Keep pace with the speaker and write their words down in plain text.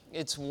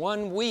It's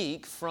 1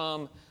 week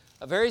from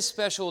a very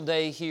special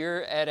day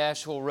here at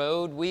Asheville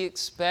Road. We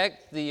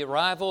expect the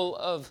arrival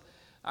of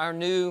our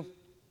new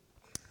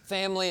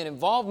family and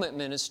involvement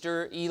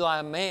minister,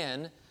 Eli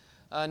Mann,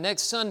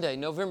 next Sunday,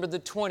 November the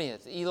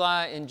 20th.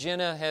 Eli and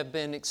Jenna have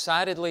been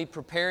excitedly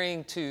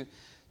preparing to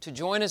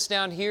join us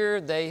down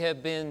here. They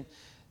have been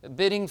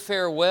bidding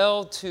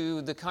farewell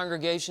to the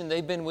congregation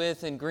they've been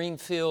with in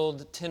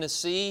Greenfield,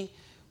 Tennessee,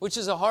 which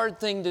is a hard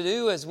thing to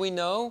do, as we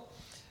know.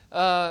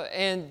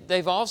 And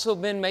they've also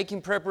been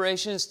making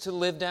preparations to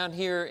live down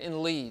here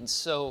in Leeds.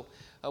 So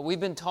we've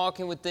been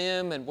talking with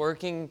them and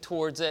working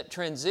towards that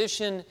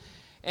transition.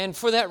 And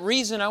for that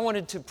reason, I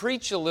wanted to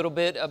preach a little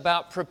bit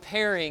about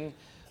preparing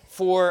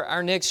for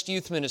our next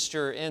youth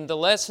minister. And the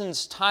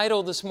lesson's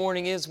title this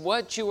morning is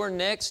What Your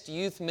Next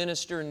Youth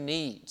Minister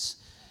Needs.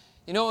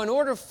 You know, in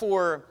order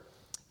for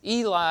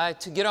Eli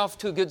to get off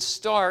to a good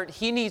start,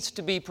 he needs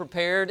to be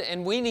prepared,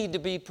 and we need to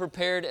be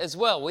prepared as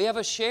well. We have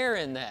a share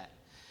in that.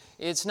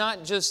 It's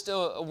not just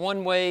a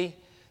one-way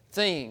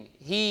thing.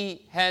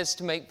 He has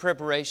to make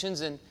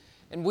preparations, and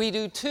we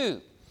do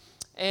too.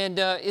 And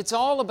it's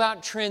all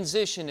about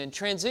transition, and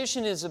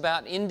transition is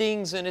about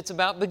endings and it's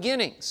about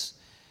beginnings.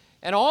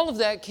 And all of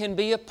that can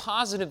be a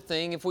positive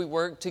thing if we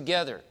work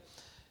together.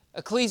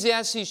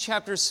 Ecclesiastes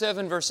chapter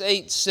 7 verse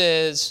 8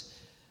 says,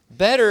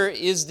 "Better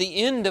is the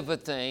end of a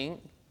thing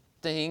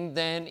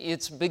than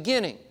its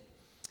beginning."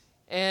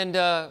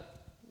 And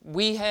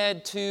we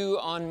had to,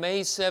 on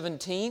May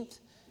 17th,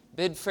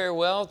 bid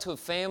farewell to a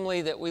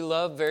family that we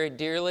love very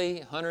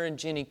dearly, Hunter and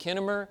Jenny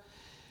Kinnemer.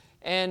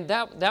 And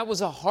that was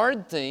a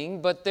hard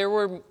thing, but there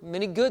were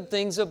many good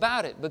things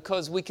about it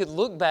because we could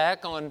look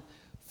back on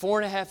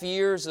 4.5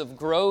 years of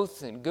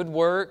growth and good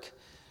work.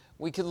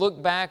 We could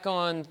look back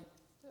on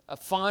a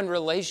fond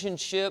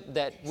relationship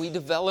that we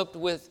developed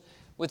with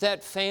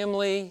that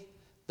family,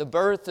 the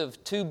birth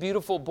of 2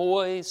 beautiful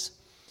boys,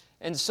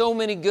 and so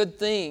many good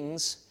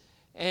things,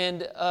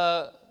 and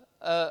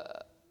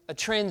a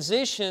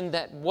transition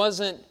that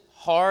wasn't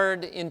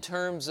hard in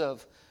terms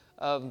of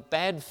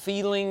bad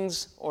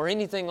feelings or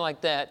anything like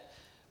that,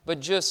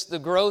 but just the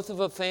growth of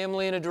a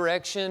family in a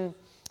direction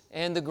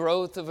and the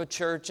growth of a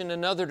church in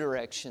another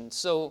direction.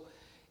 So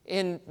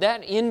in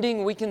that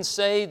ending, we can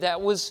say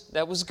that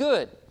was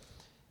good.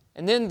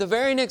 And then the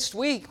very next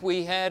week,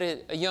 we had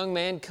a young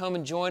man come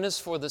and join us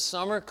for the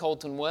summer,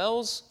 Colton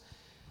Wells.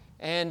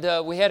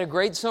 And we had a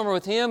great summer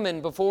with him,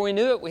 and before we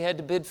knew it, we had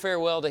to bid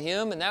farewell to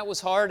him, and that was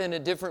hard in a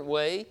different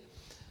way.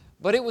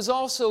 But it was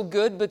also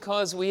good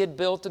because we had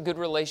built a good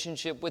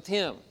relationship with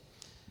him.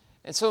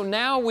 And so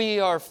now we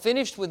are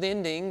finished with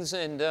endings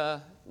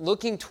and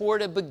looking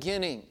toward a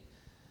beginning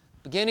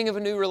of a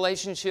new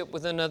relationship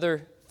with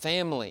another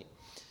family.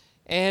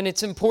 And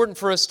it's important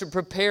for us to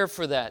prepare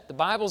for that. The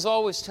Bible's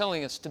always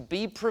telling us to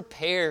be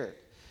prepared.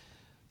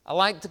 I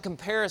like the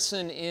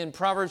comparison in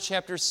Proverbs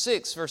chapter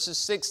 6, verses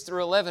 6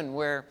 through 11,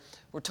 where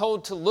we're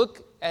told to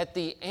look at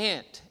the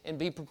ant and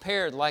be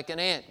prepared like an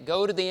ant.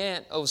 Go to the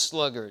ant, O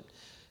sluggard.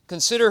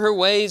 Consider her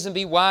ways and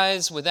be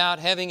wise without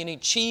having any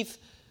chief,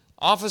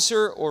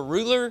 officer, or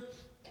ruler.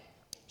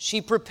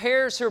 She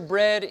prepares her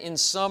bread in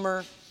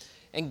summer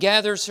and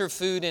gathers her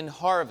food in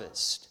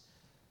harvest.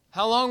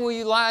 How long will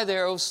you lie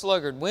there, O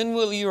sluggard? When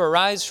will you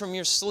arise from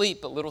your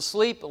sleep? A little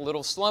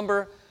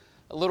slumber,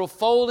 a little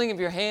folding of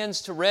your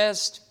hands to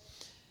rest.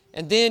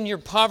 And then your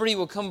poverty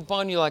will come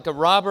upon you like a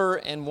robber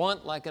and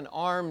want like an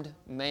armed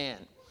man.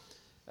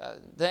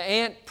 The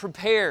ant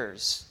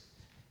prepares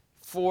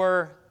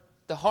for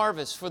the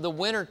harvest, for the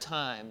winter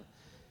time.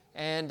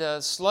 And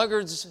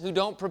sluggards who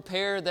don't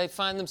prepare, they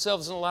find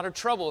themselves in a lot of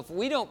trouble. If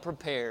we don't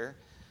prepare,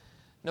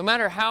 no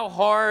matter how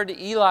hard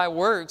Eli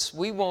works,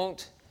 we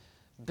won't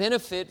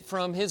benefit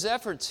from his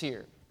efforts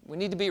here. We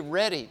need to be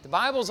ready. The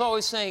Bible's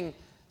always saying,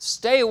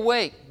 stay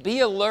awake,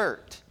 be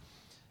alert.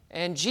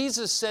 And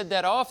Jesus said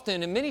that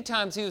often, and many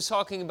times he was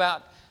talking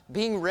about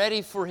being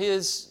ready for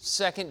his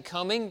second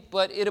coming,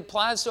 but it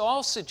applies to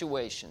all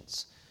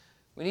situations.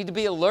 We need to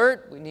be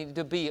alert, we need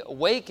to be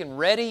awake and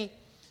ready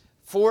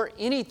for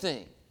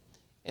anything.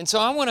 And so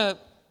I want to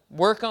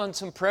work on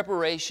some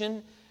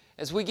preparation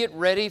as we get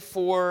ready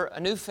for a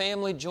new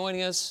family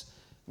joining us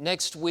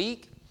next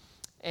week.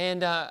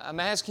 And I'm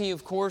asking you,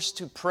 of course,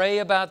 to pray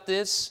about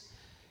this.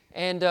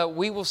 And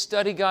we will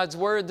study God's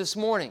Word this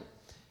morning.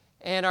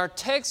 And our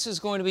text is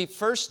going to be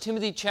 1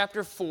 Timothy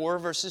chapter 4,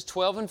 verses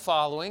 12 and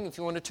following. If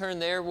you want to turn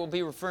there, we'll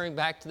be referring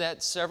back to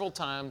that several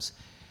times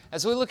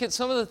as we look at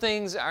some of the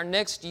things our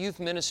next youth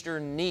minister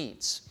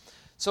needs.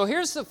 So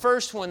here's the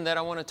first one that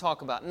I want to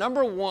talk about.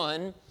 Number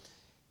 1,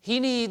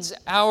 he needs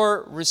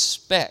our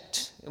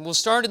respect. And we'll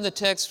start in the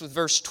text with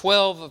verse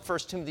 12 of 1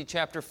 Timothy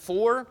chapter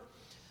 4.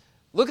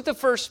 Look at the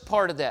first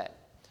part of that.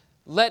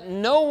 Let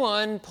no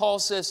one, Paul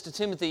says to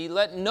Timothy,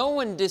 let no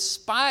one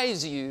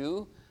despise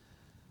you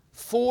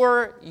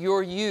for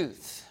your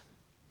youth.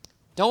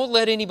 Don't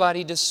let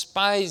anybody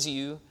despise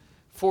you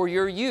for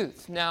your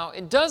youth. Now,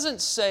 it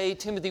doesn't say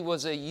Timothy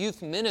was a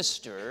youth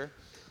minister.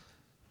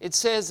 It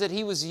says that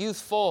he was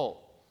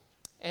youthful.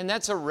 And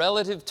that's a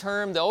relative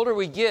term. The older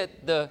we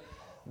get, the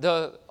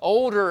the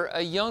older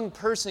a young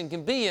person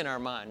can be in our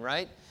mind,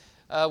 right?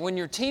 When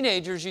you're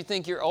teenagers, you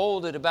think you're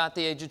old at about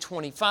the age of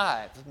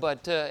 25.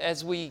 But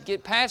as we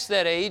get past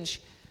that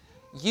age,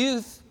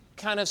 youth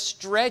kind of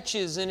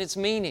stretches in its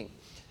meaning.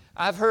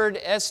 I've heard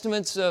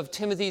estimates of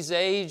Timothy's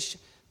age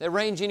that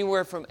range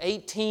anywhere from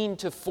 18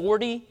 to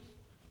 40.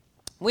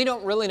 We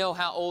don't really know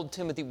how old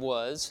Timothy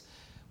was.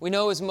 We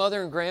know his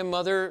mother and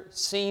grandmother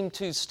seemed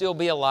to still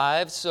be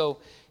alive, so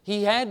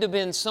he had to have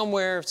been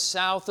somewhere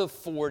south of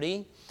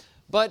 40.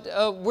 But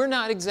we're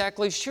not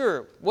exactly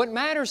sure. What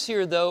matters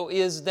here, though,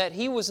 is that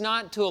he was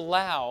not to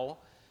allow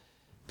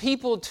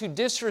people to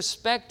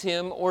disrespect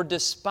him or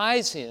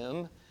despise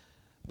him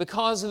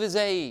because of his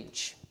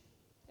age.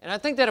 And I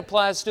think that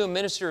applies to a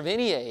minister of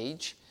any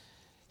age.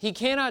 He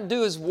cannot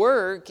do his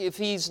work if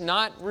he's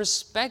not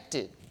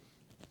respected,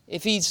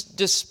 if he's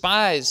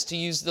despised, to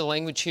use the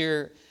language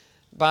here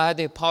by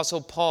the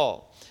Apostle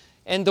Paul.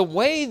 And the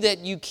way that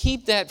you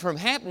keep that from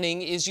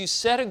happening is you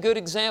set a good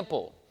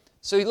example.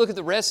 So you look at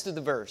the rest of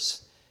the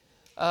verse.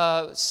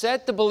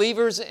 Set the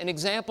believers an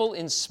example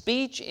in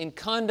speech, in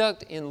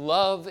conduct, in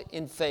love,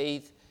 in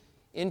faith,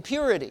 in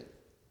purity.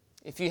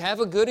 If you have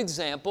a good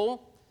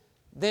example,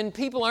 then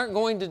people aren't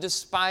going to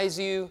despise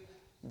you.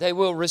 They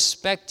will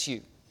respect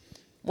you.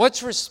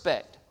 What's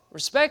respect?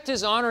 Respect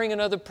is honoring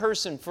another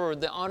person for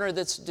the honor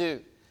that's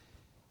due.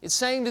 It's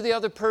saying to the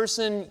other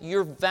person,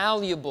 you're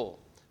valuable.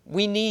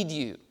 We need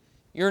you.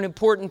 You're an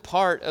important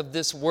part of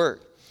this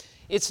work.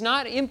 It's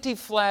not empty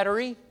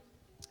flattery.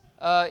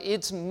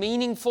 It's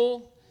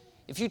meaningful.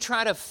 If you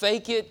try to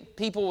fake it,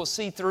 people will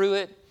see through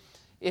it.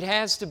 It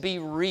has to be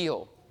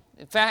real.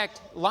 In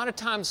fact, a lot of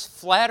times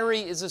flattery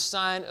is a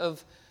sign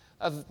of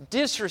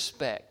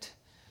disrespect.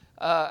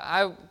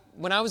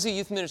 When I was a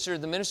youth minister,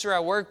 the minister I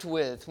worked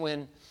with,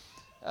 when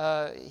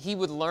he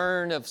would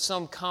learn of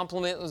some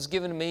compliment that was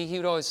given to me, he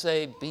would always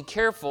say, be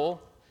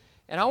careful.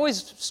 And I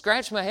always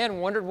scratched my head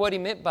and wondered what he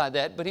meant by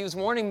that. But he was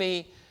warning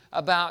me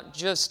about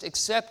just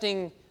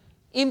accepting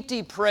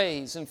empty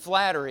praise and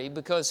flattery,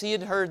 because he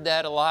had heard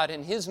that a lot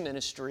in his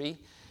ministry.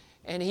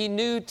 And he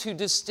knew to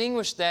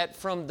distinguish that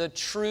from the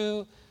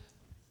true,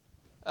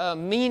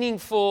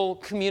 meaningful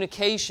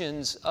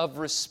communications of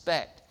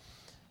respect.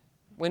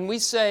 When we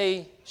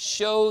say,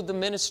 show the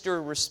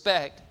minister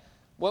respect,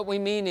 what we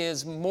mean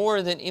is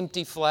more than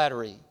empty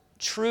flattery,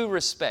 true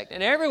respect.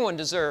 And everyone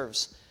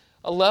deserves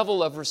a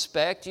level of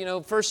respect. You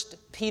know, 1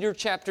 Peter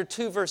chapter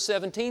 2, verse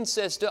 17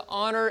 says to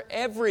honor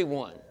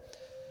everyone.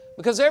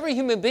 Because every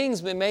human being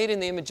has been made in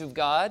the image of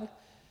God.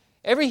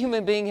 Every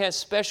human being has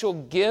special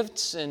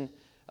gifts and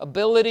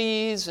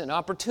abilities and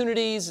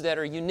opportunities that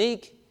are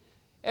unique.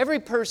 Every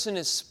person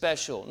is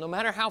special, no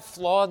matter how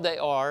flawed they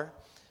are.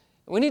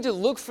 We need to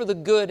look for the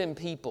good in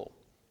people,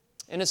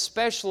 and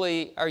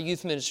especially our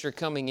youth minister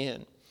coming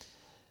in.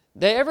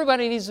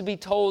 Everybody needs to be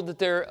told that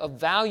they're of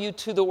value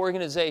to the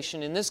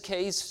organization, in this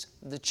case,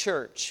 the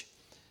church,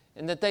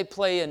 and that they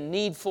play a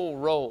needful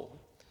role.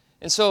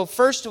 And so,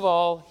 first of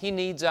all, he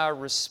needs our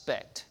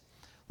respect.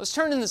 Let's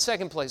turn in the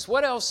second place.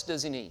 What else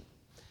does he need?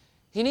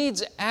 He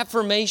needs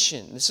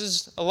affirmation. This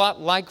is a lot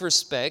like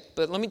respect,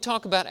 but let me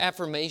talk about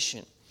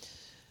affirmation.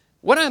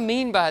 What I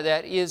mean by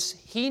that is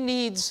he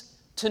needs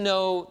to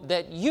know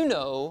that you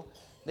know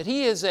that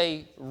he is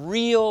a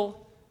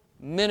real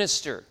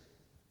minister,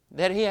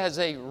 that he has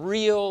a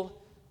real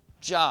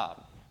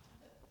job.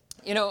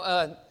 You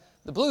know,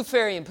 the Blue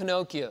Fairy in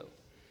Pinocchio,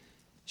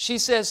 she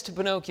says to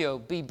Pinocchio,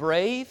 be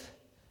brave,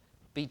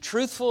 be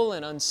truthful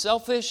and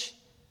unselfish,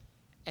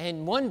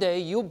 and one day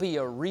you'll be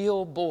a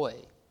real boy.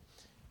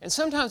 And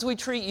sometimes we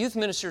treat youth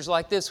ministers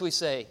like this. We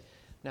say,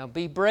 now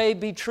be brave,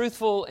 be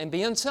truthful, and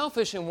be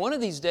unselfish, and one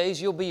of these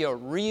days you'll be a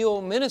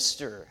real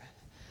minister.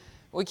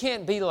 We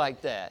can't be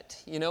like that.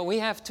 You know, we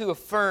have to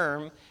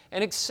affirm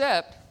and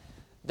accept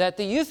that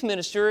the youth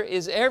minister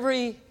is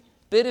every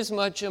bit as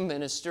much a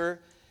minister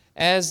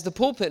as the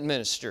pulpit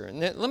minister. And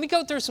let me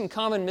go through some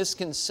common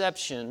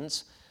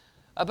misconceptions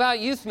about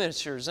youth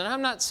ministers. And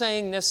I'm not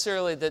saying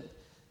necessarily that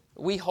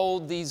we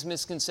hold these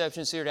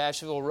misconceptions here at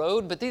Asheville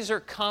Road, but these are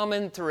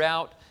common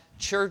throughout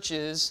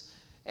churches.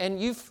 And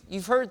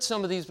you've heard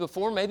some of these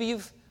before. Maybe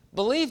you've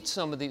believed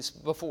some of these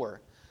before.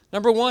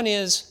 Number one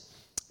is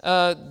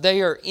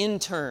they are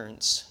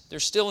interns. They're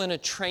still in a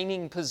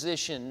training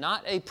position,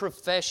 not a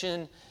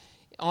profession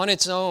on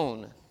its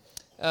own,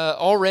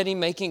 already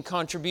making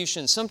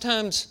contributions.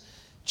 Sometimes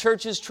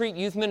churches treat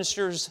youth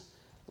ministers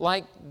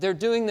like they're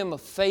doing them a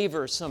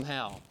favor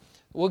somehow.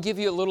 We'll give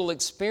you a little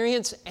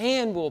experience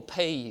and we'll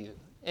pay you.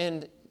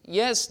 And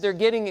yes, they're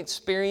getting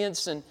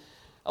experience, and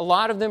a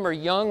lot of them are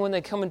young when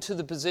they come into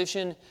the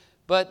position,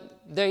 but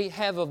they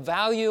have a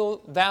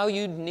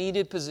valued,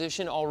 needed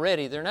position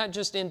already. They're not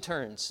just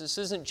interns. This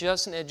isn't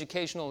just an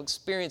educational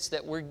experience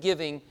that we're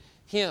giving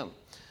him.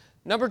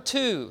 Number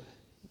two,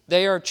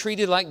 they are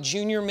treated like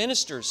junior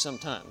ministers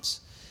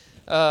sometimes.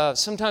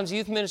 Sometimes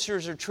youth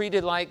ministers are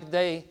treated like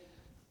they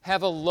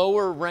have a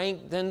lower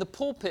rank than the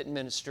pulpit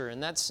minister,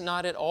 and that's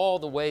not at all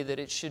the way that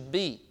it should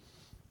be.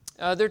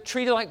 They're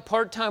treated like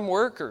part-time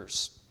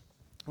workers.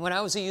 When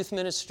I was a youth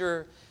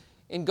minister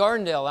in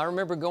Gardendale, I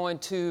remember going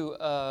to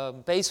a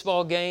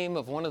baseball game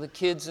of one of the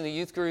kids in the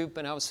youth group,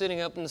 and I was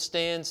sitting up in the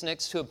stands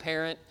next to a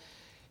parent,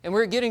 and we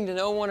were getting to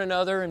know one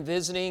another and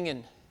visiting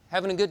and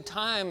having a good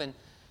time, and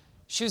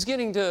she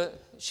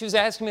was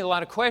asking me a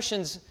lot of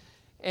questions,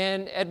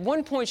 and at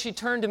one point she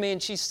turned to me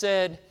and she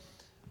said,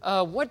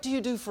 "What do you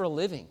do for a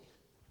living?"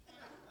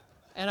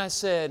 And I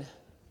said,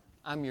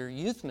 "I'm your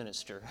youth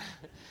minister."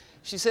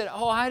 She said,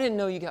 "Oh, I didn't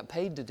know you got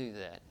paid to do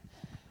that."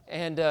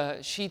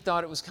 And she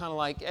thought it was kind of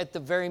like, at the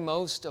very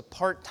most, a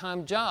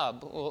part-time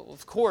job. Well,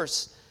 of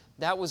course,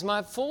 that was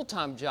my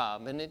full-time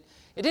job. And it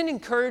didn't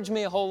encourage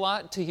me a whole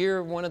lot to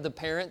hear one of the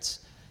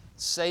parents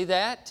say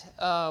that.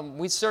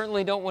 We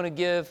certainly don't want to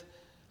give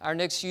our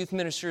next youth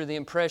minister the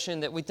impression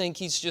that we think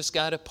he's just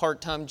got a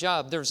part-time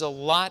job. There's a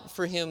lot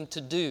for him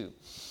to do.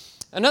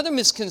 Another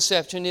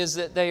misconception is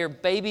that they are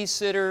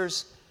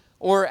babysitters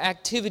or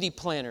activity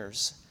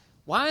planners.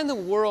 Why in the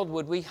world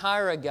would we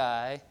hire a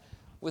guy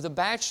with a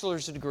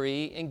bachelor's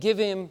degree and give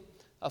him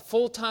a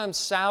full-time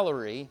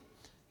salary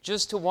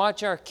just to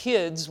watch our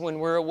kids when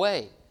we're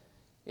away?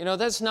 You know,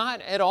 that's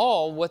not at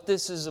all what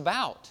this is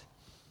about.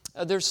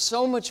 There's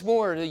so much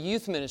more to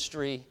youth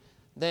ministry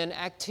than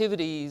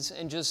activities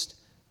and just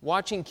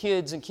watching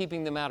kids and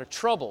keeping them out of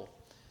trouble.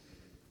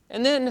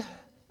 And then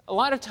a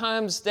lot of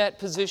times that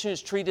position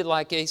is treated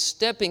like a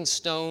stepping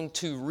stone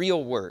to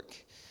real work.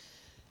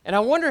 And I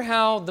wonder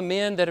how the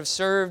men that have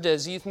served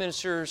as youth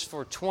ministers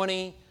for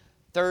 20,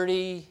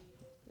 30,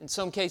 in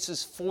some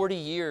cases 40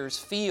 years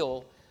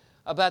feel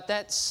about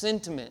that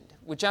sentiment,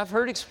 which I've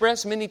heard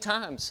expressed many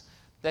times,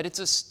 that it's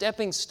a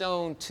stepping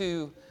stone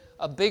to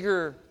a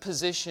bigger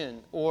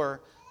position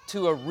or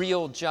to a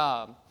real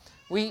job.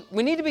 We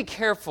need to be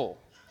careful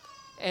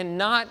and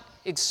not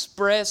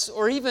express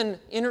or even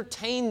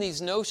entertain these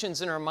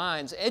notions in our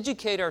minds,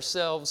 educate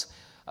ourselves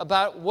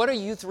about what a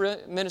youth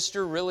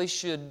minister really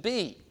should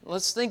be.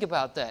 Let's think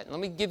about that. Let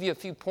me give you a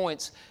few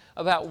points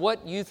about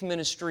what youth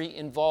ministry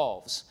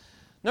involves.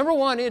 Number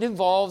one, it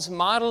involves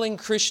modeling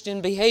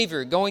Christian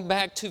behavior. Going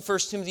back to 1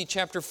 Timothy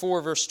chapter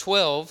 4, verse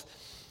 12,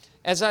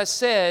 as I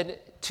said,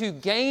 to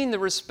gain the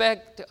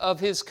respect of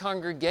his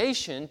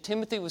congregation,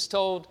 Timothy was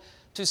told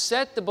to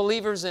set the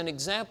believers an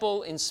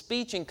example in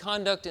speech and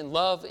conduct, in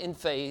love, in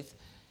faith,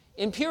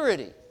 in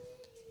purity.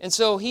 And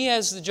so he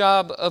has the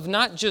job of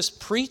not just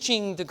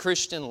preaching the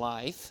Christian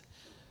life,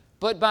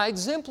 but by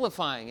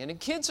exemplifying it. And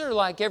kids are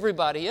like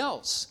everybody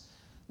else.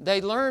 They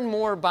learn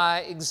more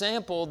by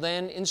example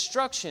than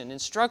instruction.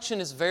 Instruction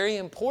is very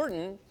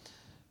important,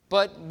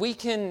 but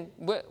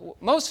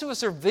most of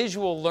us are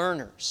visual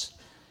learners.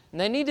 And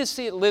they need to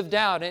see it lived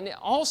out. And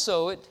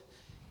also,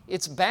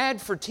 it's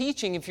bad for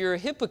teaching if you're a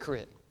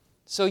hypocrite.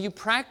 So you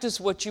practice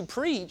what you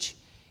preach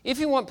if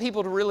you want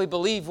people to really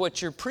believe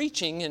what you're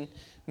preaching, and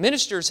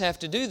ministers have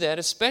to do that,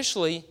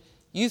 especially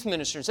youth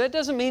ministers. That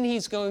doesn't mean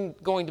he's going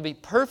to be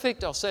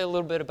perfect. I'll say a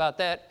little bit about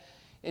that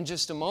in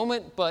just a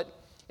moment, but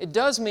it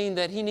does mean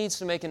that he needs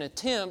to make an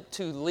attempt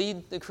to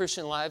lead the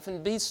Christian life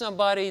and be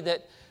somebody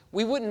that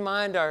we wouldn't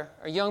mind our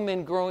young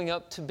men growing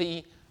up to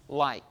be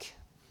like.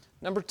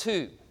 Number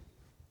two,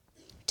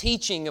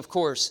 teaching, of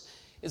course,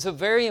 is a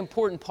very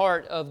important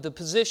part of the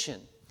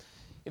position.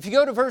 If you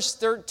go to verse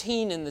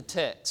 13 in the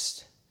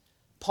text,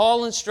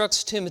 Paul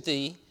instructs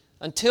Timothy,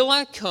 "Until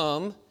I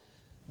come,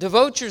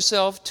 devote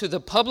yourself to the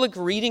public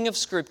reading of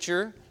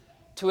Scripture,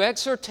 to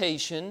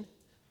exhortation,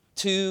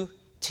 to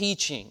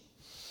teaching."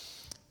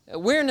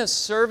 We're in a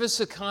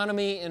service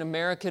economy in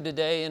America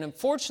today, and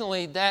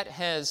unfortunately that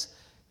has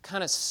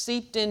kind of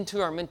seeped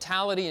into our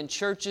mentality in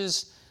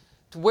churches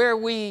to where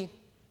we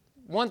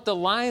want the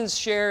lion's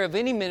share of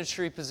any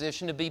ministry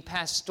position to be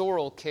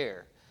pastoral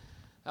care.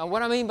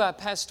 What I mean by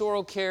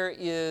pastoral care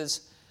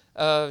is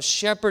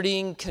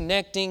shepherding,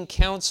 connecting,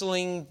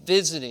 counseling,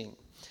 visiting.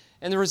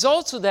 And the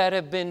results of that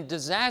have been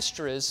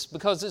disastrous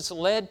because it's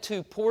led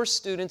to poor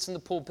students in the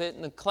pulpit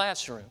and the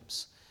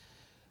classrooms.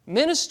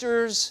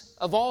 Ministers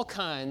of all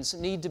kinds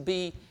need to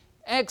be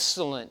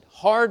excellent,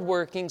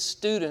 hardworking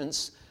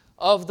students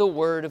of the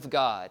Word of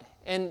God.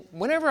 And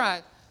whenever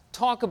I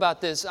talk about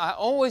this, I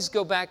always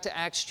go back to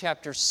Acts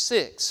chapter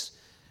 6,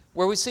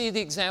 where we see the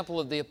example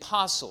of the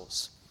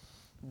apostles.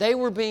 They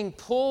were being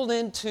pulled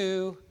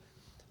into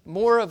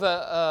more of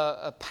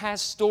a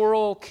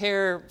pastoral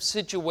care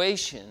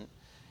situation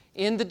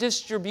in the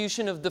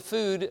distribution of the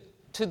food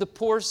to the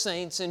poor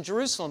saints in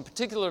Jerusalem,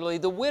 particularly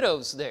the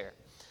widows there.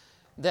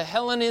 The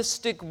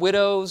Hellenistic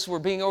widows were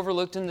being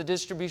overlooked in the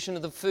distribution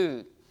of the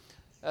food.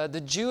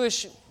 The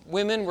Jewish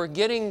women were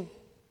getting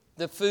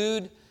the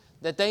food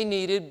that they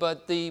needed,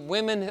 but the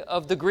women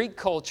of the Greek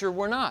culture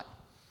were not.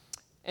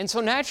 And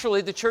so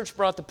naturally, the church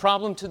brought the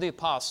problem to the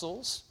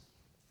apostles,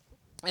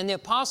 and the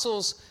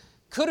apostles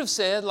could have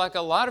said, like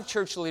a lot of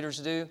church leaders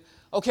do,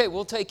 "Okay,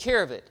 we'll take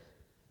care of it,"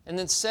 and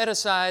then set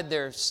aside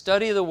their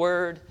study of the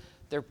Word,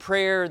 their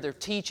prayer, their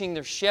teaching,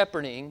 their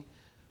shepherding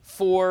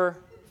for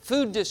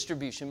food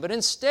distribution. But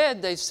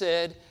instead, they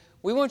said,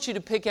 "We want you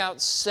to pick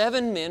out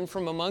 7 men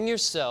from among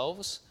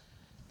yourselves."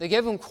 They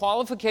gave them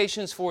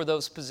qualifications for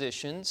those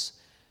positions.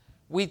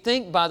 We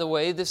think, by the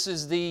way, this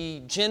is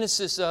the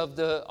genesis of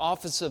the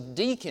office of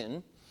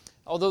deacon,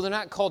 although they're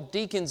not called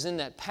deacons in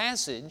that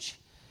passage.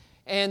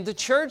 And the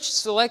church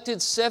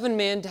selected 7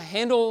 men to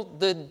handle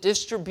the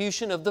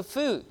distribution of the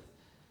food.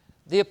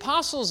 The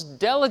apostles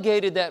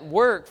delegated that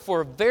work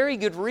for a very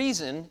good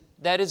reason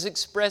that is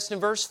expressed in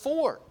verse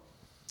 4.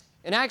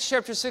 In Acts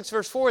chapter 6,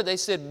 verse 4, they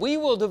said, "We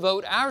will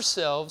devote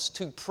ourselves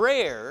to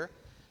prayer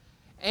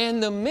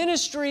and the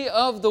ministry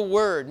of the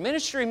word."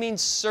 Ministry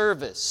means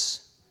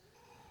service.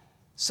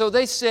 So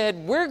they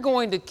said, we're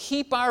going to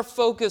keep our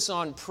focus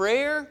on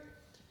prayer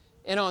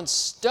and on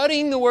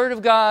studying the Word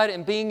of God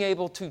and being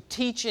able to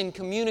teach and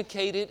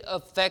communicate it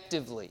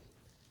effectively.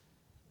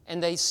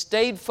 And they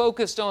stayed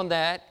focused on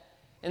that.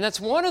 And that's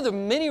one of the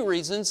many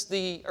reasons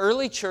the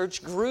early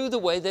church grew the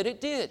way that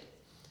it did.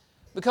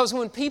 Because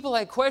when people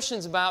had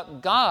questions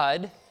about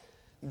God,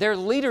 their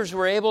leaders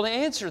were able to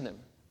answer them.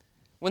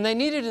 When they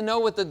needed to know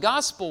what the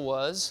gospel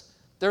was,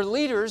 their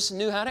leaders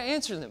knew how to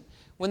answer them.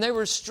 When they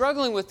were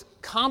struggling with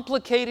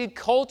complicated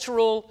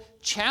cultural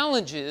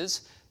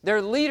challenges,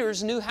 their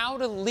leaders knew how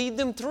to lead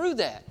them through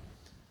that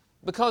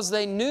because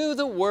they knew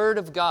the Word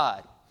of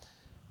God.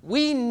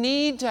 We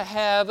need to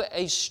have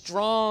a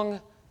strong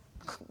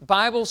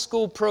Bible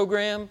school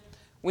program.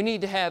 We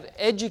need to have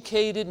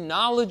educated,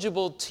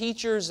 knowledgeable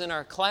teachers in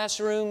our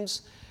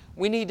classrooms.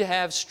 We need to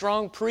have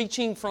strong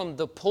preaching from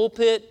the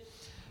pulpit.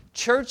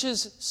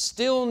 Churches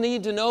still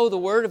need to know the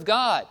Word of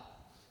God.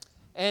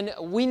 And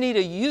we need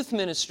a youth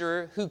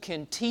minister who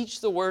can teach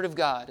the Word of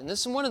God. And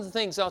this is one of the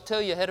things I'll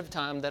tell you ahead of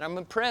time that I'm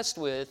impressed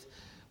with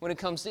when it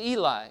comes to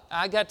Eli.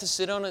 I got to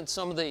sit on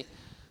some of the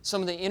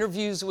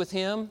interviews with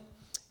him,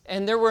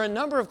 and there were a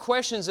number of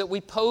questions that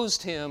we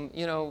posed him,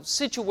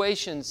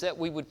 situations that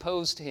we would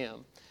pose to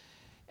him.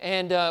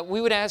 And we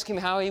would ask him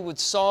how he would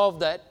solve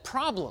that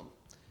problem.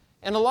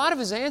 And a lot of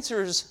his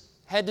answers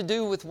had to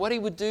do with what he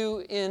would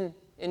do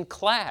in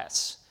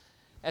class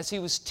as he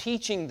was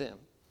teaching them.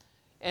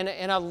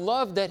 And I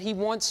love that he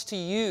wants to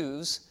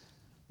use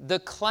the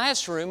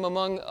classroom,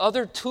 among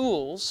other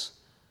tools,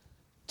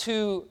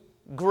 to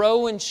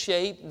grow and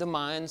shape the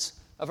minds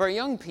of our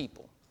young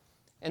people.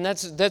 And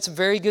that's a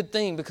very good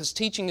thing because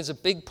teaching is a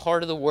big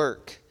part of the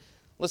work.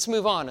 Let's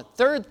move on. A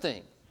third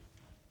thing,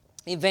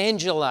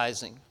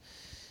 evangelizing.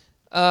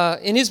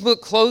 In his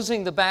book,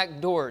 Closing the Back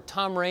Door,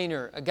 Tom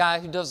Rainer, a guy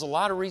who does a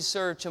lot of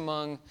research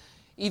among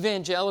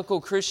evangelical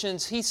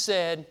Christians, he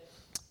said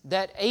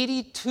that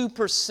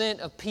 82%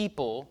 of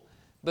people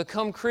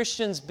become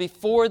Christians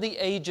before the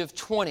age of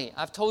 20.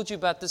 I've told you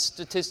about this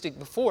statistic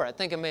before. I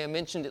think I may have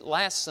mentioned it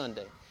last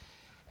Sunday.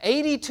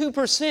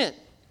 82%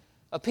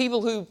 of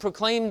people who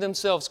proclaim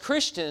themselves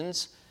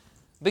Christians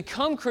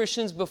become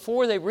Christians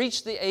before they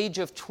reach the age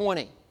of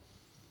 20.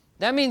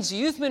 That means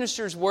youth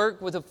ministers work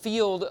with a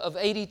field of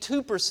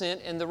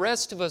 82% and the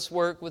rest of us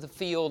work with a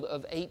field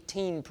of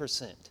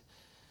 18%.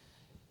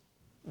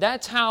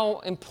 That's how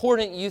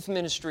important youth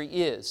ministry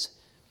is.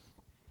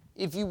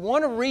 If you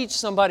want to reach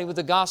somebody with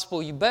the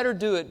gospel, you better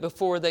do it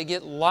before they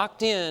get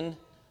locked in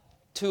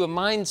to a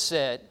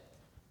mindset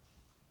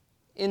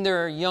in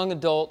their young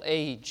adult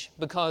age,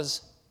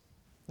 because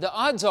the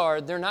odds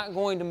are they're not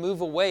going to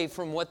move away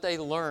from what they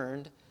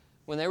learned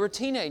when they were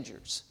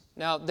teenagers.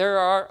 Now, there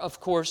are, of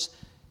course,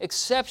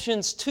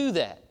 exceptions to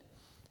that,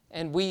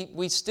 and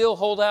we still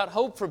hold out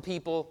hope for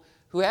people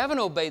who haven't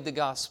obeyed the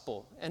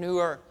gospel and who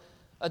are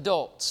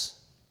adults.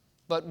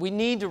 But we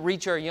need to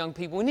reach our young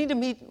people. We need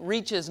to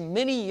reach as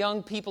many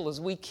young people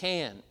as we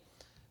can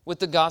with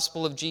the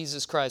gospel of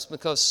Jesus Christ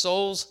because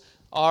souls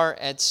are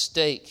at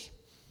stake.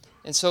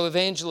 And so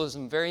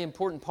evangelism, very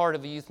important part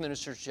of a youth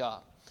minister's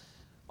job.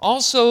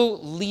 Also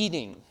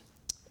leading.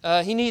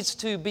 He needs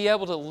to be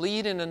able to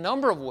lead in a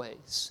number of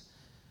ways.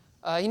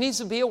 He needs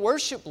to be a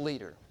worship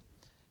leader.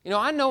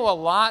 I know a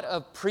lot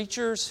of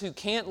preachers who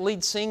can't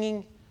lead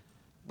singing,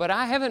 but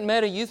I haven't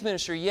met a youth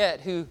minister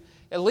yet who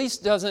at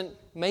least doesn't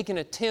make an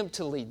attempt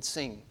to lead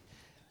singing.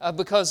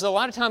 Because a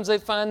lot of times they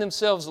find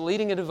themselves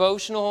leading a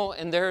devotional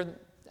and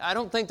I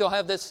don't think they'll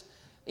have this,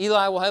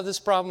 Eli will have this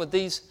problem with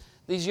these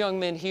young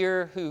men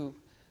here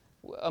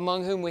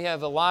among whom we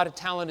have a lot of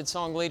talented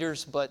song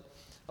leaders, but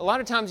a lot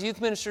of times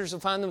youth ministers will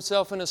find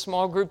themselves in a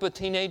small group of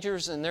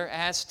teenagers and they're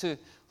asked to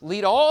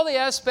lead all the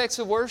aspects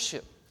of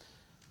worship.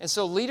 And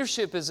so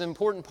leadership is an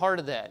important part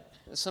of that.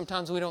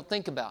 Sometimes we don't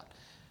think about.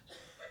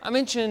 I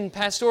mentioned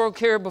pastoral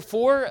care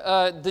before.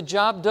 The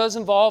job does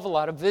involve a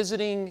lot of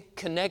visiting,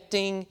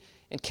 connecting,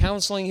 and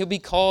counseling. He'll be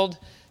called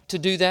to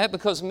do that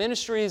because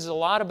ministry is a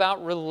lot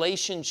about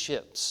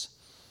relationships.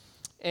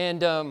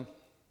 And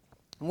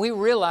we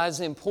realize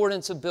the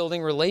importance of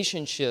building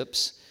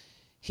relationships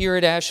here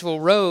at Asheville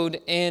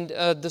Road. And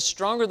the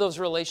stronger those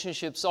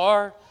relationships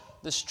are,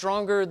 the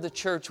stronger the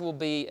church will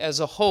be as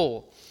a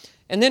whole.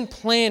 And then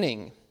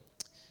planning.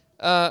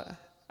 I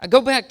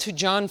go back to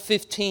John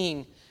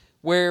 15,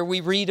 where we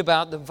read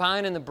about the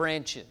vine and the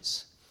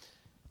branches.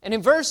 And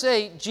in verse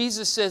 8,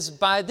 Jesus says,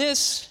 "By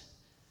this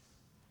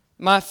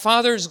my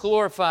Father is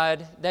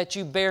glorified, that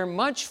you bear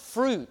much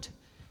fruit,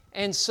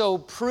 and so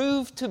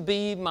prove to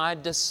be my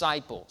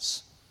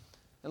disciples."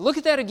 And look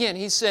at that again.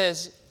 He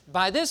says,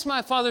 by this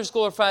my Father is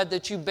glorified,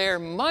 that you bear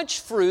much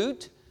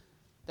fruit,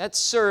 that's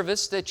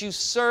service, that you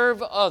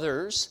serve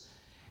others,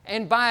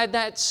 and by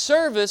that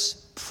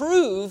service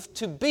prove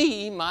to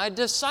be my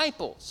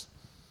disciples.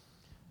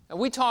 And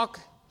we talk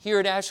here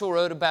at Asheville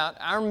Road about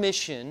our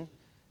mission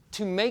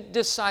to make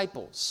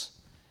disciples.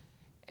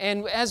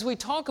 And as we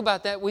talk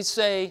about that, we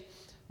say,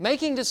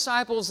 making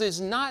disciples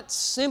is not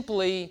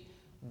simply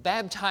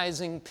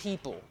baptizing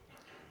people,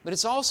 but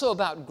it's also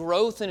about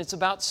growth and it's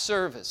about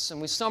service.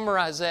 And we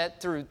summarize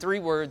that through 3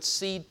 words: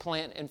 seed,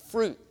 plant, and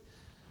fruit.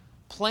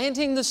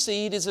 Planting the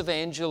seed is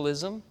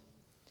evangelism.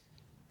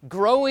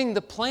 Growing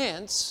the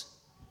plants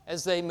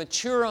as they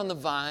mature on the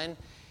vine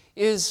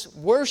is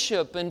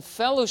worship and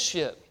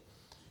fellowship.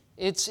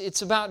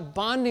 It's about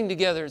bonding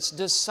together. It's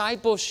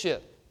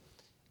discipleship.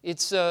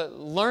 It's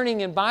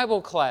learning in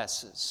Bible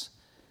classes.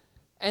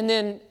 And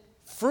then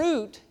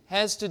fruit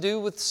has to do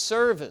with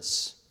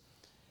service.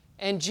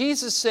 And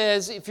Jesus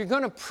says, if you're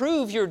going to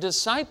prove your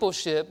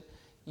discipleship,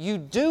 you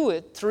do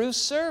it through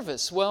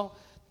service. Well,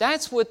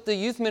 that's what the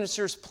youth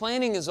minister's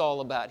planning is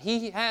all about.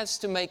 He has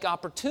to make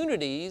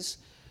opportunities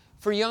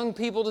for young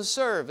people to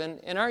serve.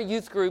 And our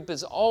youth group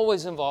is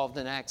always involved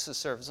in acts of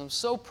service. I'm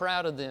so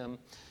proud of them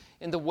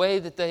in the way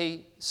that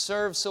they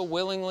serve so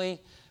willingly.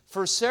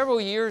 For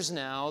several years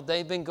now,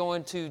 they've been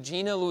going to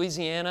Gina,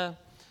 Louisiana,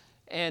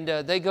 and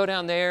they go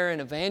down there and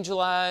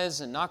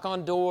evangelize and knock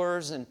on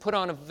doors and put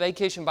on a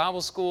vacation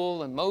Bible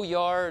school and mow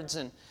yards.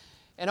 And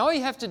all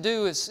you have to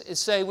do is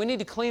say, we need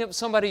to clean up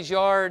somebody's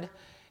yard.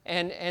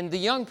 And the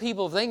young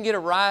people, if they can get a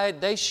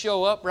ride, they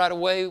show up right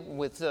away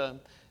with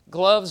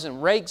gloves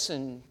and rakes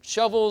and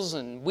shovels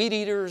and weed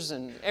eaters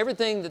and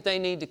everything that they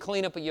need to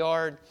clean up a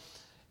yard.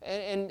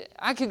 And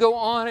I could go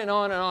on and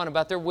on and on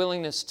about their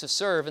willingness to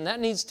serve, and that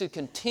needs to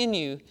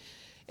continue,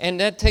 and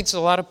that takes a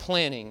lot of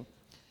planning.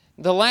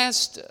 The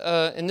last,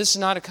 and this is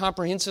not a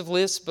comprehensive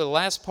list, but the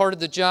last part of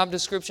the job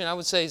description I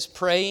would say is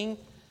praying,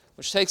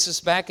 which takes us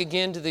back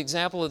again to the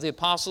example of the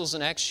apostles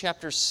in Acts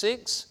chapter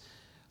 6.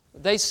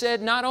 They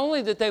said not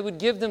only that they would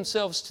give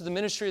themselves to the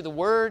ministry of the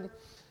Word,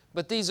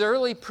 but these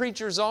early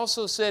preachers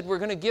also said, we're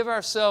going to give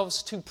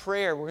ourselves to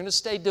prayer. We're going to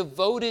stay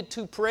devoted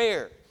to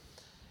prayer.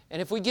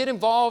 And if we get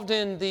involved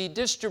in the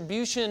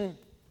distribution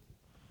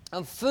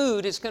of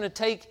food, it's going to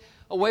take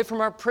away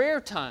from our prayer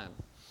time.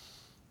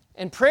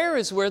 And prayer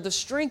is where the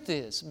strength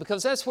is,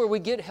 because that's where we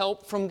get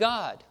help from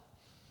God.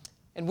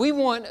 And we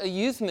want a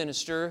youth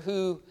minister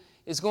who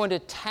is going to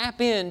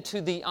tap into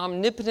the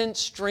omnipotent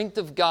strength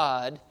of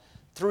God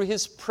through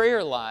his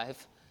prayer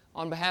life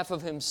on behalf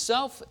of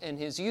himself and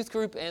his youth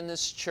group and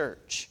this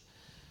church.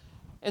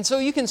 And so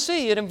you can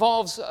see it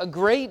involves a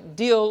great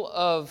deal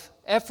of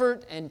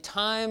effort and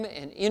time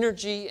and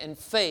energy and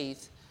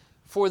faith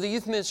for the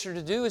youth minister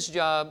to do his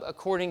job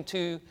according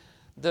to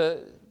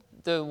the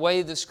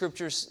way the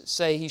Scriptures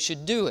say he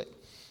should do it.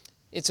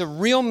 It's a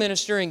real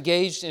minister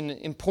engaged in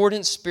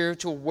important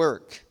spiritual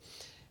work.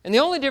 And the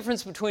only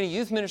difference between a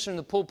youth minister and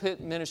the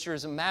pulpit minister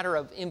is a matter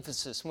of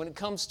emphasis. When it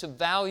comes to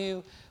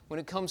value, when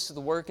it comes to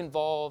the work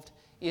involved,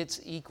 it's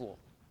equal.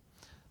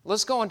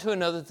 Let's go on to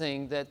another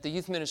thing that the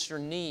youth minister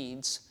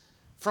needs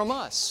from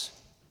us.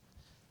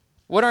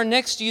 What our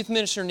next youth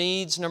minister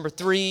needs, number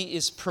 3,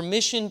 is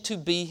permission to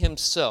be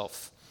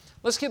himself.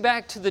 Let's get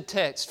back to the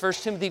text, 1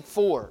 Timothy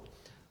 4.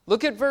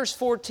 Look at verse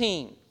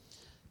 14.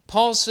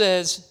 Paul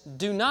says,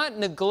 do not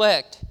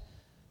neglect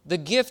the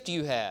gift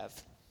you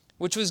have,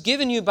 which was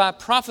given you by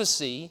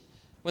prophecy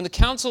when the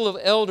council of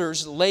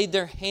elders laid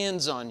their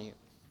hands on you.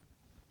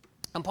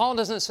 And Paul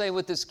doesn't say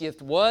what this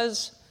gift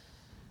was.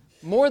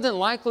 More than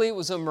likely, it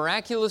was a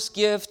miraculous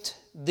gift.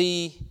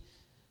 The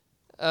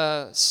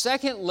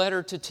second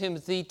letter to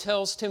Timothy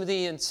tells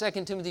Timothy in 2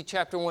 Timothy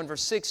chapter 1,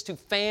 verse 6, to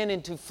fan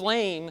and to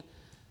flame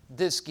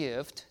this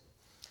gift.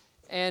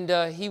 And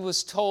he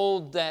was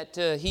told that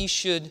he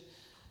should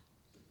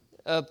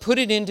put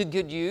it into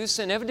good use.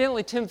 And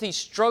evidently, Timothy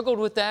struggled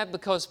with that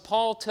because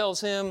Paul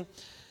tells him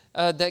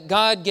that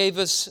God gave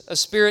us a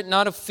spirit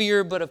not of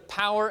fear, but of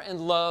power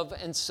and love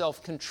and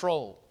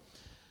self-control.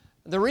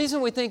 The reason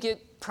we think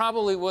it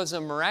probably was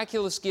a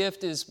miraculous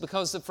gift is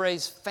because the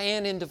phrase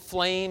fan into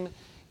flame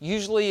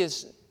usually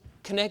is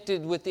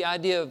connected with the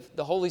idea of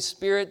the Holy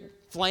Spirit.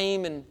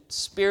 Flame and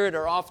spirit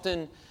are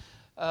often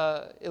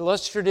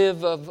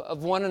illustrative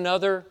of one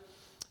another.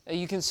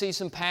 You can see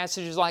some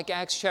passages like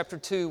Acts chapter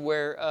 2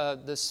 where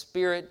the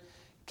Spirit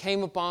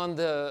came upon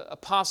the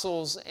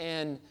apostles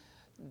and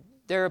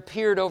there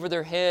appeared over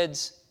their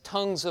heads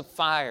tongues of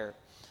fire.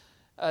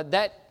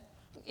 That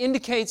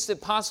indicates that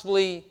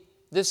possibly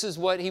this is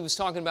what he was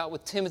talking about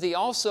with Timothy.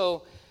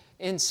 Also,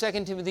 in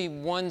 2 Timothy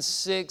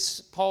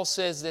 1:6, Paul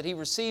says that he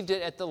received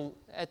it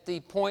at the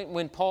point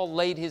when Paul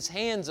laid his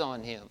hands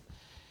on him.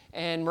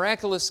 And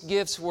miraculous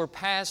gifts were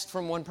passed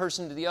from one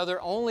person to the other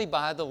only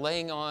by the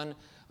laying on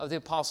of the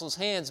apostles'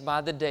 hands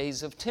by the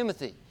days of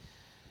Timothy.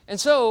 And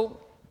so,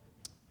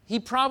 he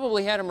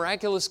probably had a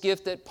miraculous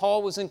gift that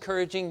Paul was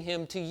encouraging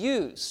him to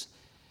use.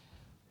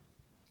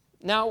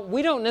 Now,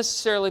 we don't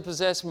necessarily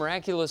possess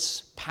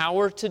miraculous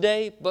power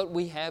today, but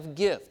we have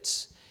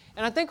gifts.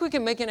 And I think we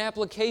can make an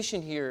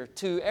application here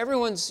to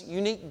everyone's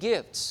unique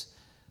gifts.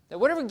 That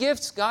whatever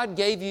gifts God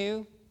gave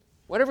you,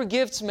 whatever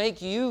gifts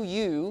make you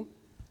you,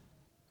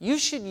 you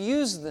should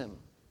use them.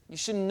 You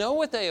should know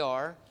what they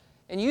are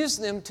and use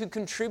them to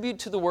contribute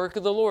to the work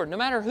of the Lord, no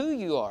matter who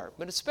you are,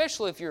 but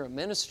especially if you're a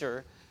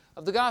minister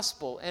of the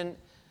gospel. And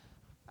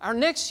our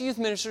next youth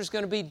minister is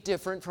going to be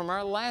different from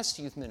our last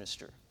youth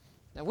minister.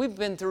 Now, we've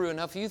been through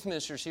enough youth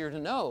ministers here to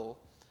know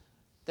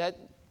that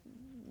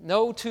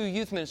no two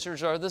youth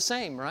ministers are the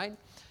same, right?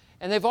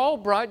 And they've all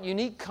brought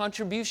unique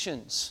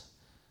contributions.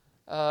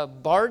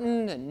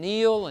 Barton and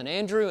Neil and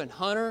Andrew and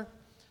Hunter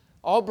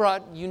all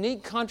brought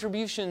unique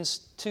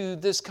contributions to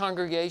this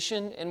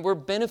congregation, and we're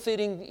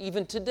benefiting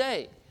even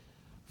today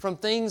from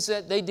things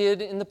that they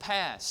did in the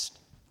past.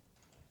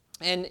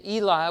 And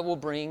Eli will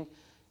bring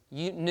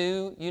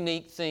new,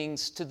 unique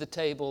things to the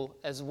table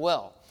as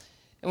well.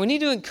 And we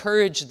need to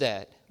encourage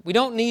that. We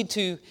don't need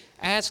to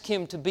ask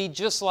him to be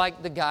just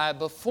like the guy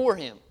before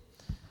him.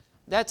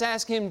 That's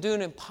asking him to do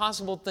an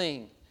impossible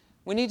thing.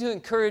 We need to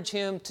encourage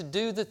him to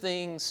do the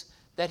things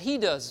that he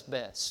does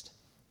best,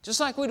 just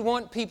like we'd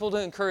want people to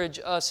encourage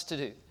us to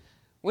do.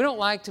 We don't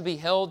like to be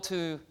held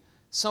to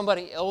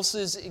somebody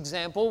else's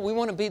example. We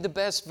want to be the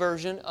best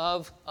version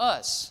of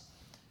us.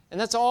 And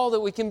that's all that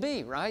we can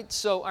be, right?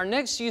 So our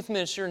next youth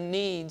minister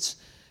needs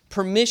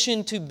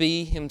permission to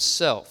be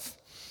himself.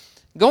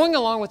 Going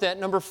along with that,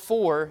 number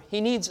 4,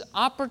 he needs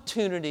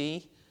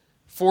opportunity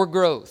for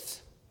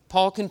growth.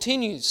 Paul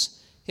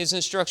continues his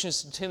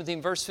instructions to Timothy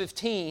in verse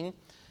 15,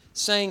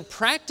 saying,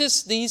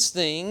 practice these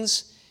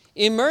things,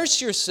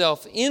 immerse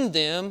yourself in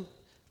them,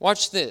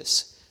 watch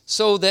this,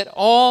 so that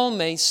all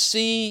may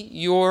see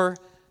your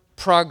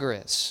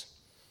progress.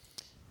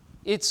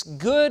 It's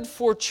good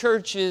for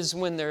churches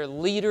when their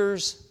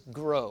leaders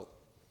grow.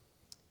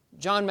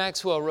 John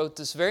Maxwell wrote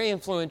this very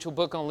influential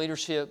book on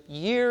leadership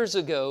years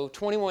ago,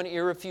 21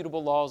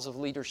 Irrefutable Laws of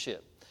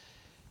Leadership.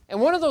 And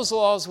one of those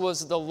laws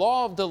was the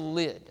law of the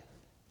lid.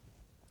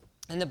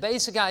 And the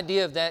basic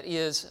idea of that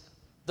is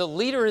the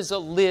leader is a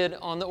lid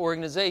on the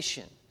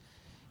organization.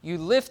 You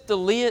lift the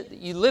lid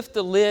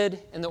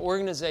and the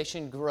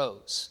organization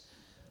grows.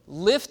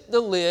 Lift the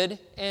lid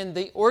and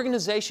the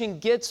organization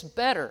gets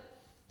better.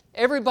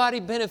 Everybody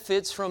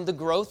benefits from the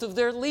growth of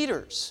their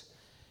leaders.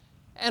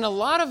 And a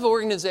lot of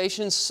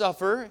organizations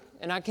suffer,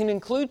 and I can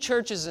include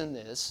churches in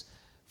this,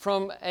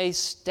 from a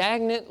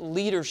stagnant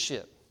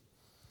leadership.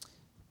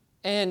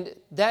 And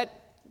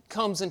that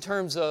comes in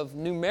terms of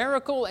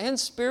numerical and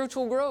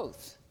spiritual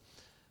growth.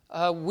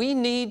 We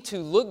need to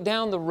look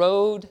down the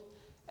road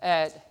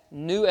at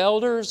new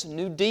elders,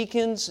 new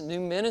deacons, new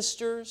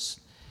ministers.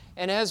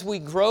 And as we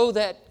grow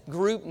that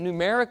group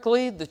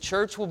numerically, the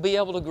church will be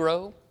able to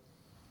grow.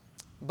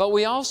 But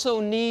we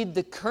also need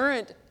the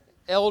current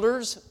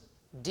elders,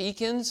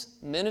 deacons,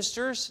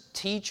 ministers,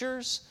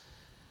 teachers.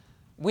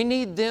 We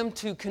need them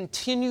to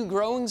continue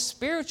growing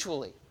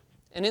spiritually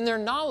and in their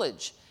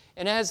knowledge.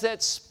 And as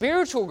that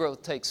spiritual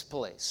growth takes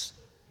place,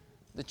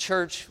 the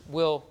church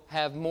will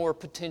have more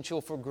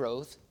potential for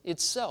growth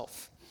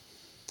itself.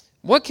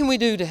 What can we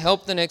do to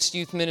help the next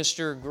youth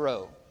minister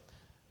grow?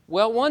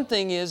 Well, one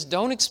thing is,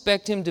 don't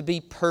expect him to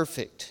be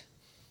perfect.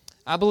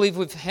 I believe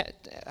we've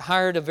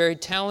hired a very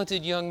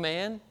talented young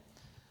man.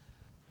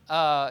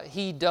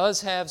 He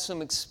does have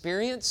some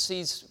experience.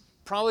 He's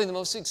probably the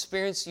most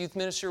experienced youth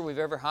minister we've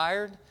ever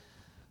hired.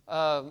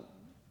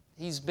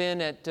 He's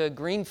been at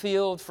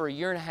Greenfield for 1.5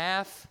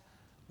 years,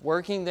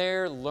 working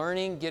there,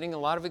 learning, getting a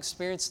lot of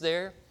experience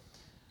there.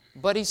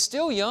 But he's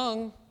still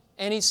young,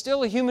 and he's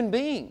still a human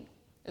being.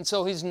 And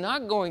so he's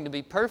not going to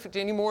be perfect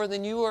any more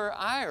than you or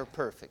I are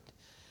perfect.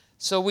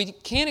 So we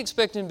can't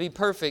expect him to be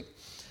perfect.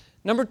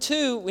 Number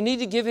 2, we need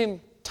to give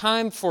him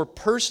time for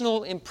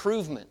personal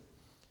improvement.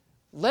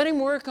 Let him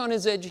work on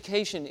his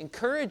education.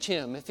 Encourage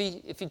him if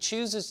he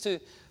chooses to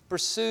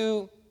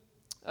pursue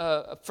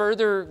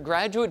further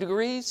graduate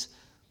degrees.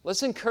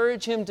 Let's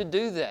encourage him to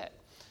do that.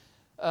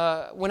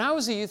 When I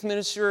was a youth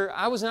minister,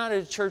 I was not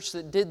at a church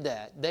that did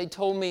that. They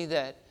told me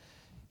that,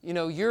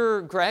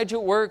 your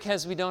graduate work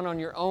has to be done on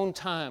your own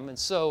time. And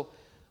so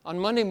on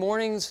Monday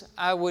mornings,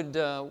 I would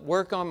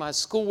work on my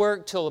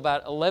schoolwork till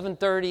about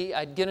 11:30.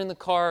 I'd get in the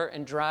car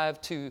and drive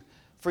to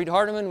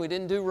Freed-Hardeman. We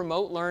didn't do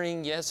remote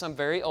learning. Yes, I'm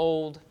very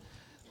old.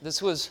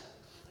 This was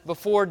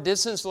before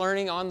distance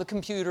learning on the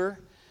computer.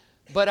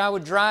 But I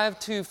would drive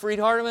to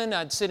Freed-Hardeman.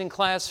 I'd sit in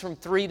class from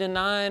 3 to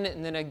 9,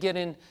 and then I'd get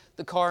in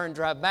the car and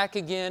drive back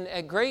again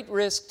at great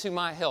risk to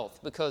my health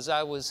because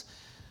I was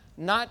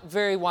not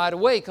very wide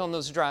awake on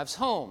those drives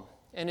home.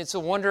 And it's a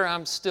wonder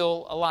I'm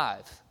still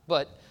alive.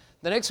 But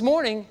the next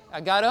morning, I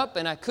got up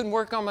and I couldn't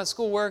work on my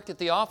schoolwork at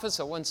the office.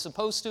 I wasn't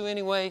supposed to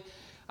anyway.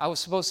 I was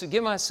supposed to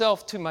give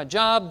myself to my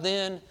job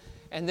then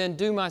and then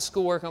do my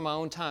schoolwork on my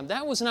own time.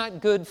 That was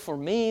not good for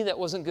me. That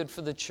wasn't good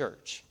for the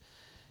church.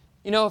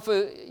 If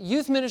a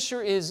youth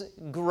minister is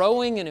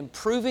growing and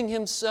improving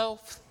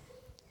himself,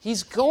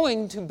 he's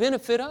going to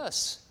benefit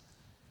us.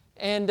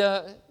 And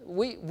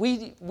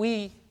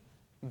we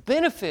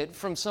benefit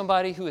from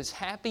somebody who is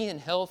happy and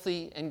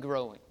healthy and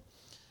growing.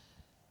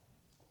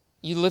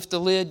 You lift the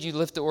lid, you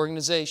lift the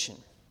organization.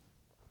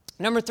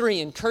 Number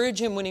 3,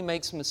 encourage him when he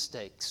makes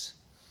mistakes.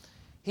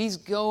 He's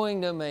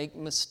going to make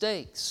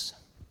mistakes.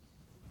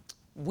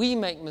 We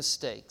make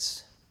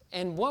mistakes.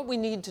 And what we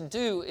need to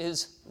do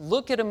is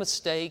look at a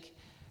mistake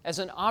as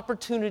an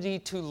opportunity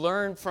to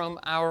learn from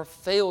our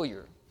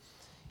failure.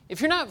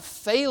 If you're not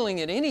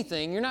failing at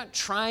anything, you're not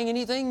trying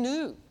anything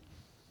new.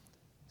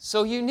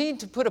 So you need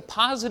to put a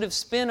positive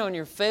spin on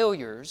your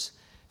failures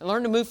and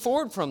learn to move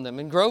forward from them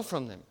and grow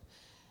from them.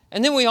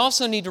 And then we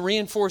also need to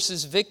reinforce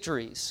his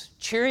victories.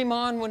 Cheer him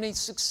on when he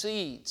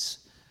succeeds.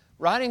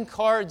 Write him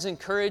cards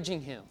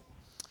encouraging him.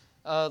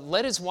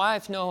 Let his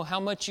wife know how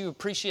much you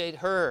appreciate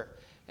her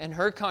and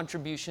her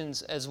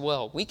contributions as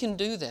well. We can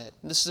do that.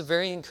 This is a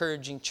very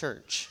encouraging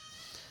church.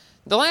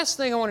 The last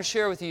thing I want to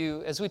share with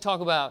you as we talk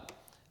about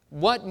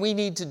what we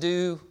need to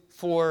do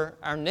for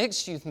our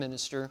next youth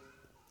minister,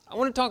 I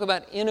want to talk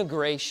about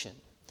integration.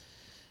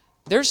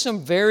 There's some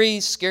very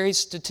scary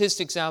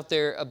statistics out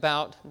there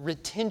about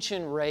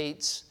retention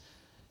rates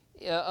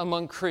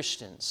among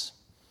Christians.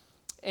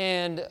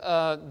 And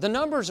the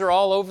numbers are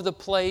all over the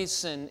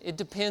place, and it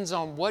depends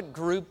on what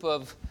group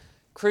of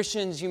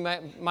Christians you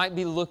might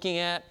be looking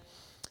at.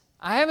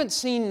 I haven't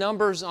seen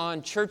numbers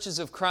on Churches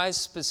of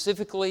Christ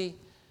specifically,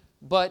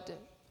 but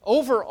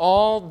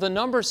overall, the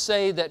numbers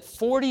say that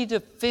 40 to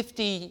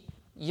 50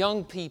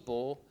 young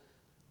people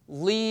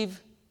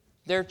leave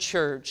their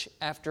church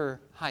after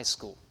high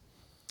school.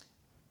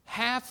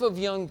 Half of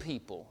young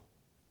people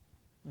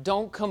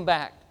don't come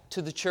back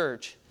to the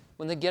church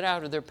when they get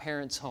out of their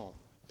parents' home.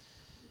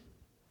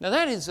 Now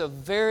that is a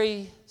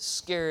very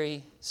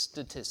scary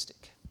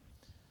statistic.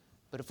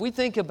 But if we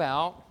think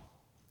about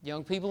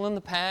young people in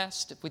the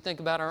past, if we think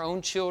about our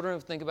own children,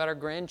 if we think about our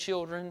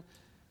grandchildren,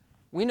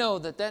 we know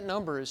that that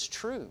number is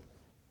true.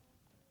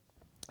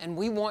 And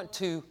we want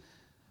to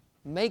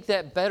make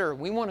that better.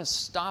 We want to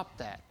stop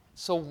that.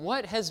 So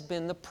what has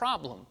been the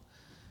problem?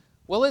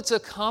 Well, it's a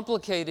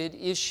complicated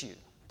issue,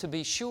 to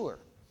be sure.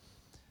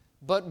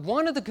 But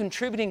one of the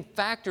contributing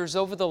factors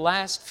over the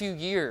last few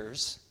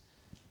years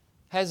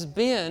has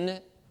been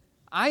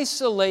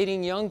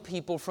isolating young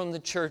people from the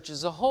church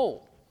as a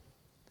whole.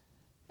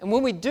 And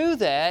when we do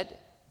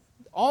that,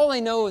 all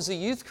they know is a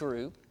youth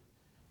group.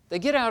 They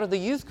get out of the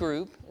youth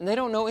group and they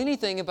don't know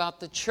anything about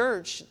the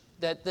church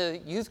that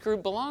the youth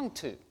group belonged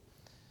to.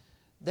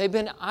 They've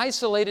been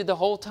isolated the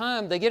whole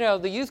time. They get out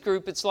of the youth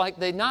group, it's like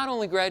they not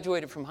only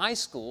graduated from high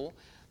school,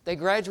 they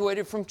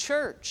graduated from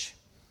church.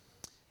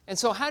 And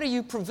so how do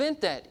you prevent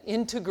that?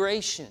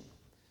 Integration.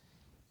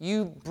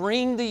 You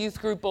bring the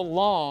youth group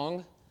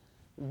along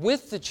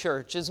with the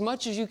church as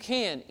much as you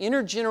can.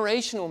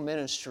 Intergenerational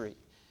ministry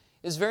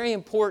is very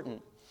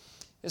important.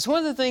 It's one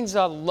of the things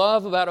I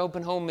love about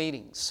open home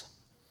meetings.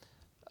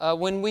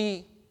 When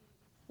we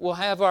will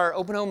have our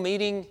open home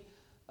meeting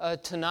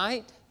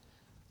tonight,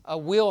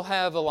 we'll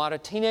have a lot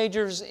of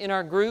teenagers in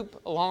our group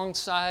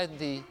alongside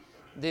the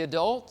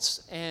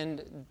adults,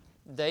 and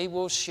they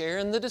will share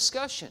in the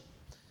discussion.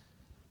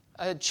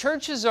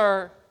 Churches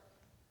are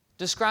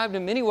described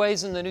in many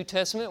ways in the New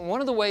Testament.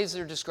 One of the ways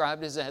they're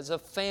described is as a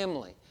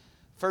family.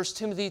 1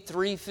 Timothy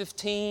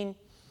 3:15,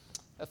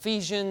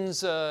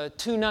 Ephesians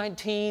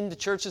 2:19, the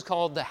church is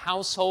called the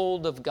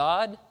household of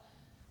God.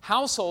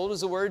 Household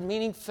is a word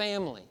meaning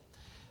family.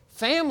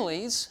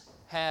 Families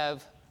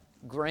have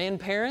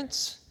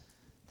grandparents,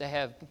 they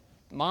have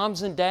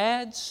moms and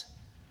dads,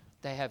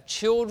 they have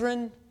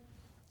children.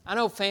 I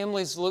know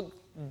families look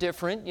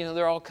different. You know,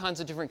 there are all kinds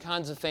of different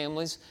kinds of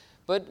families.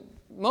 But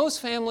most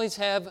families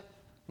have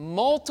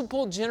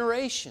multiple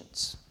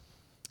generations.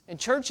 And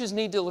churches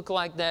need to look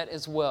like that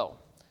as well.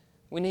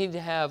 We need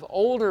to have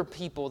older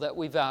people that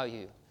we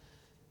value.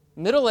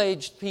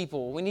 Middle-aged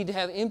people. We need to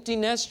have empty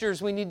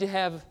nesters. We need to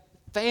have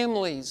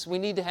families. We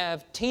need to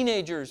have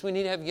teenagers. We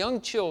need to have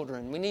young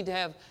children. We need to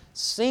have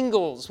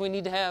singles. We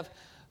need to have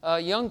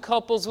young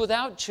couples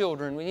without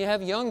children. We need to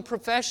have young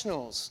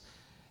professionals.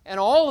 And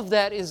all of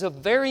that is a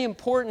very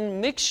important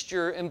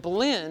mixture and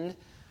blend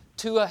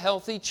to a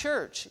healthy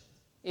church.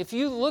 If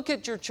you look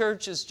at your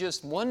church as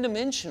just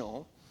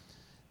one-dimensional,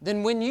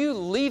 then when you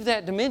leave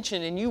that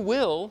dimension, and you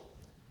will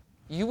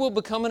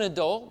become an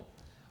adult,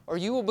 or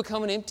you will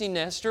become an empty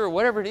nester, or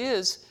whatever it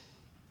is,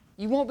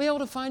 you won't be able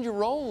to find your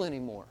role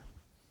anymore.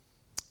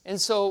 And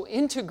so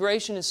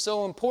integration is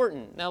so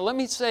important. Now let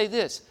me say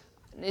this.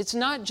 It's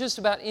not just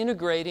about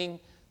integrating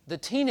the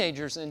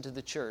teenagers into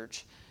the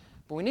church,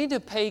 but we need to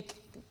pay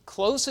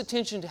close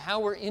attention to how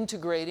we're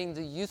integrating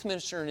the youth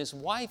minister and his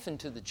wife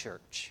into the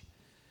church.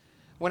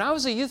 When I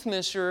was a youth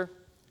minister,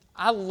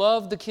 I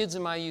loved the kids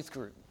in my youth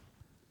group.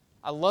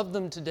 I loved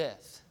them to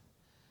death.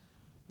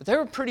 But they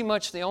were pretty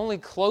much the only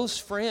close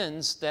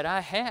friends that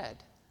I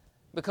had,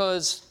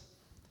 because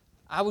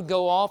I would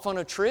go off on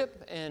a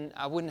trip and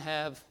I wouldn't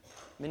have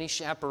many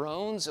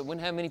chaperones. I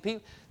wouldn't have many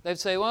people. They'd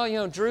say, well, you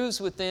know,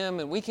 Drew's with them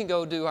and we can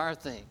go do our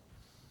thing.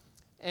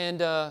 And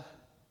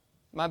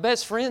my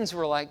best friends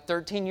were like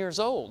 13 years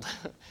old.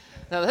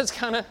 Now that's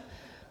kind of,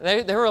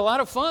 they were a lot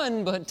of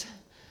fun, but,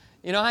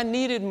 you know, I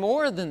needed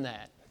more than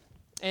that.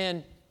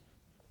 And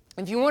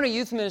If you want a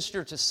youth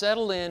minister to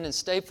settle in and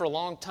stay for a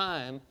long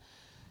time,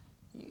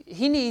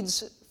 he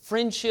needs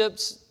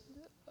friendships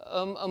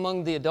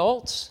among the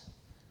adults.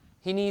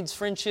 He needs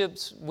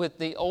friendships with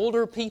the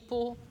older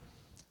people,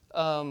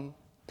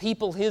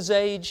 people his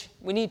age.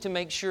 We need to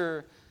make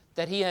sure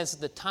that he has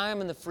the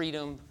time and the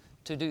freedom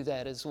to do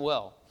that as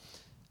well.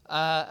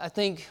 I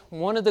think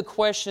one of the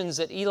questions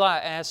that Eli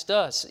asked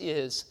us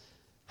is,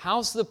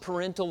 how's the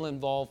parental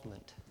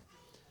involvement?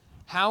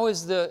 How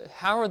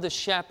are the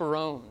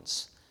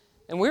chaperones?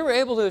 And we were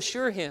able to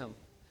assure him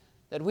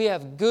that we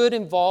have good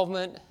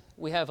involvement.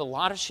 We have a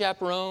lot of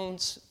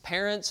chaperones,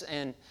 parents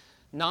and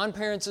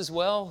non-parents as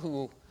well,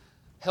 who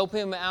help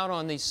him out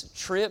on these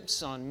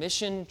trips, on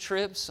mission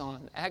trips,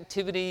 on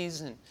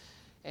activities,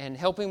 and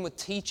help him with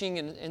teaching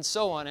and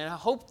so on. And I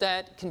hope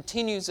that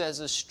continues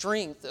as a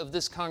strength of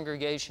this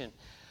congregation.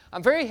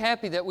 I'm very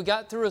happy that we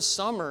got through a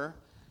summer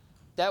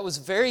that was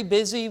very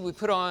busy. We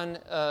put on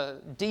a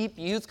deep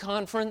youth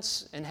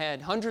conference and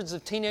had hundreds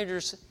of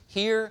teenagers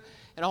here,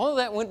 and all of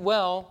that went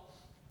well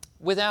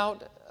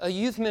without a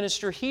youth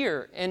minister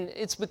here. And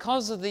it's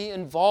because of the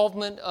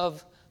involvement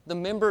of the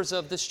members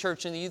of this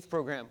church in the youth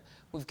program.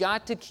 We've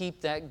got to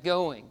keep that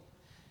going,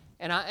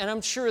 and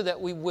I'm sure that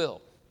we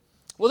will.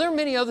 Well, there are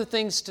many other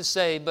things to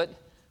say, but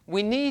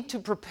we need to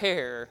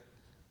prepare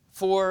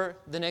for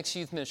the next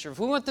youth minister. If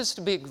we want this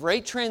to be a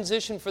great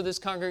transition for this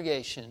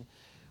congregation,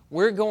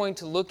 we're going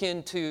to look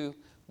into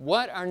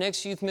what our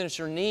next youth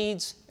minister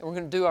needs, and we're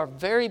going to do our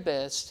very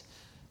best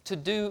to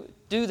do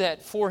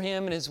that for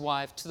him and his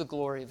wife to the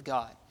glory of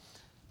God.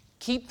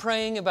 Keep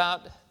praying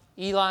about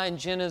Eli and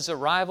Jenna's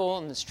arrival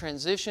and this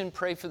transition.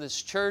 Pray for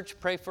this church.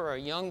 Pray for our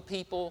young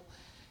people.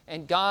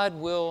 And God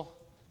will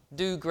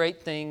do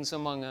great things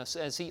among us,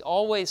 as He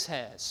always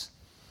has.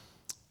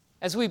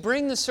 As we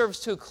bring the service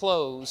to a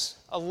close,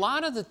 a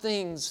lot of the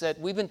things that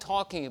we've been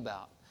talking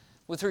about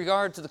with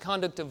regard to the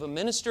conduct of a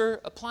minister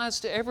applies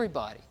to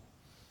everybody.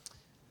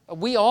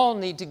 We all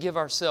need to give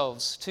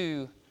ourselves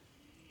to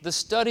the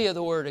study of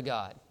the Word of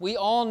God. We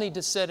all need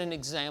to set an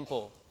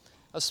example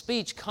of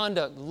speech,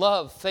 conduct,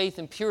 love, faith,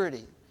 and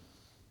purity.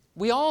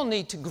 We all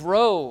need to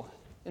grow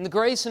in the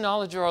grace and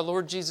knowledge of our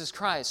Lord Jesus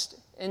Christ.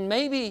 And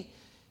maybe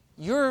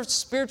your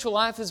spiritual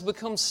life has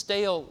become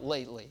stale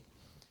lately,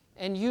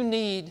 and you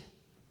need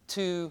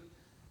to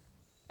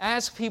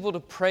ask people to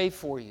pray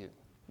for you.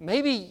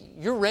 Maybe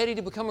you're ready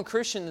to become a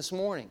Christian this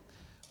morning.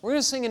 We're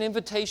going to sing an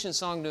invitation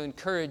song to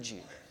encourage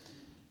you.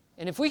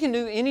 And if we can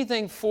do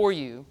anything for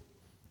you,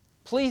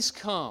 please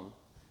come.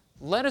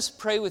 Let us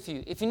pray with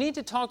you. If you need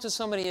to talk to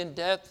somebody in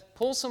depth,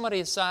 pull somebody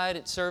aside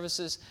at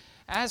services.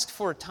 Ask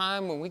for a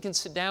time when we can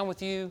sit down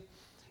with you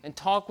and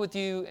talk with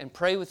you and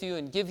pray with you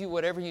and give you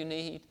whatever you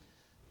need.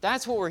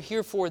 That's what we're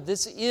here for.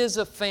 This is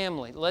a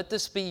family. Let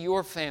this be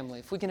your family.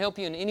 If we can help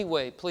you in any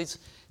way, please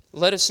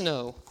let us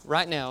know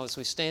right now as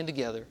we stand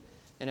together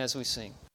and as we sing.